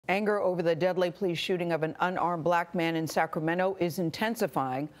Anger over the deadly police shooting of an unarmed black man in Sacramento is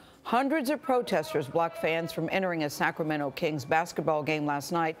intensifying. Hundreds of protesters blocked fans from entering a Sacramento Kings basketball game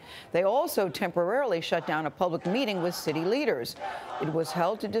last night. They also temporarily shut down a public meeting with city leaders. It was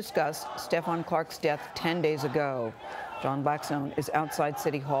held to discuss Stephon Clark's death 10 days ago. John Blackstone is outside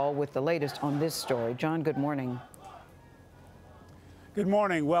City Hall with the latest on this story. John, good morning. Good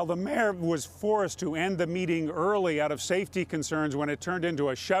morning. Well, the mayor was forced to end the meeting early out of safety concerns when it turned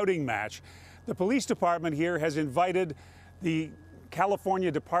into a shouting match. The police department here has invited the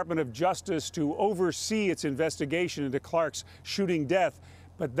California Department of Justice to oversee its investigation into Clark's shooting death,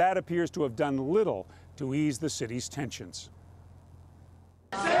 but that appears to have done little to ease the city's tensions.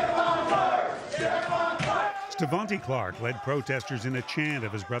 Stephon Clark! Stephon Clark! Stephon Clark led protesters in a chant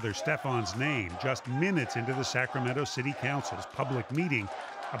of his brother Stephon's name just minutes into the Sacramento City Council's public meeting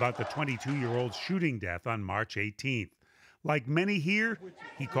about the 22-year-old's shooting death on March 18th. Like many here,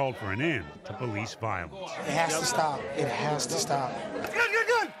 he called for an end to police violence. It has to stop. It has to stop.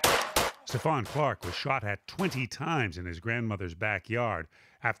 Stephon Clark was shot at 20 times in his grandmother's backyard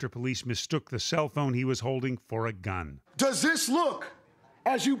after police mistook the cell phone he was holding for a gun. Does this look,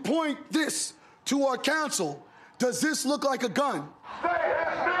 as you point this to our council, does this look like a gun?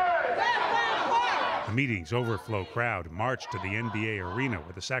 The meeting's overflow crowd marched to the NBA arena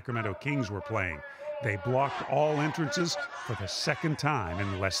where the Sacramento Kings were playing. They blocked all entrances for the second time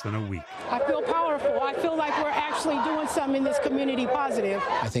in less than a week. I feel powerful. I feel like we're actually doing something in this community positive.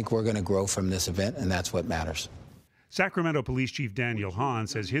 I think we're going to grow from this event, and that's what matters. Sacramento Police Chief Daniel Hahn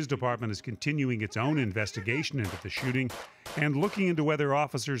says his department is continuing its own investigation into the shooting and looking into whether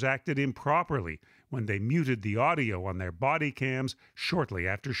officers acted improperly when they muted the audio on their body cams shortly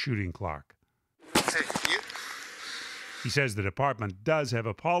after shooting Clark. He says the department does have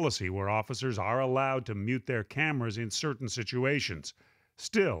a policy where officers are allowed to mute their cameras in certain situations.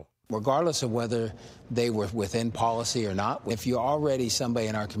 Still, regardless of whether they were within policy or not, if you're already somebody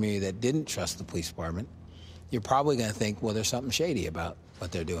in our community that didn't trust the police department, you're probably going to think, well, there's something shady about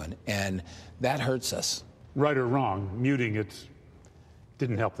what they're doing, and that hurts us. Right or wrong, muting it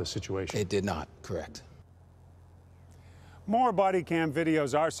didn't help the situation. It did not, correct. More body cam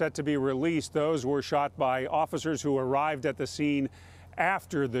videos are set to be released. Those were shot by officers who arrived at the scene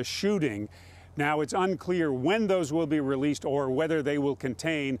after the shooting. Now, it's unclear when those will be released or whether they will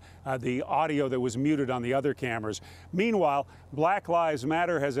contain the audio that was muted on the other cameras. Meanwhile, Black Lives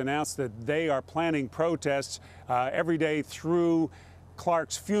Matter has announced that they are planning protests every day through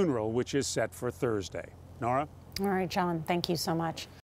Clark's funeral, which is set for Thursday. Norah? All right, John, thank you so much.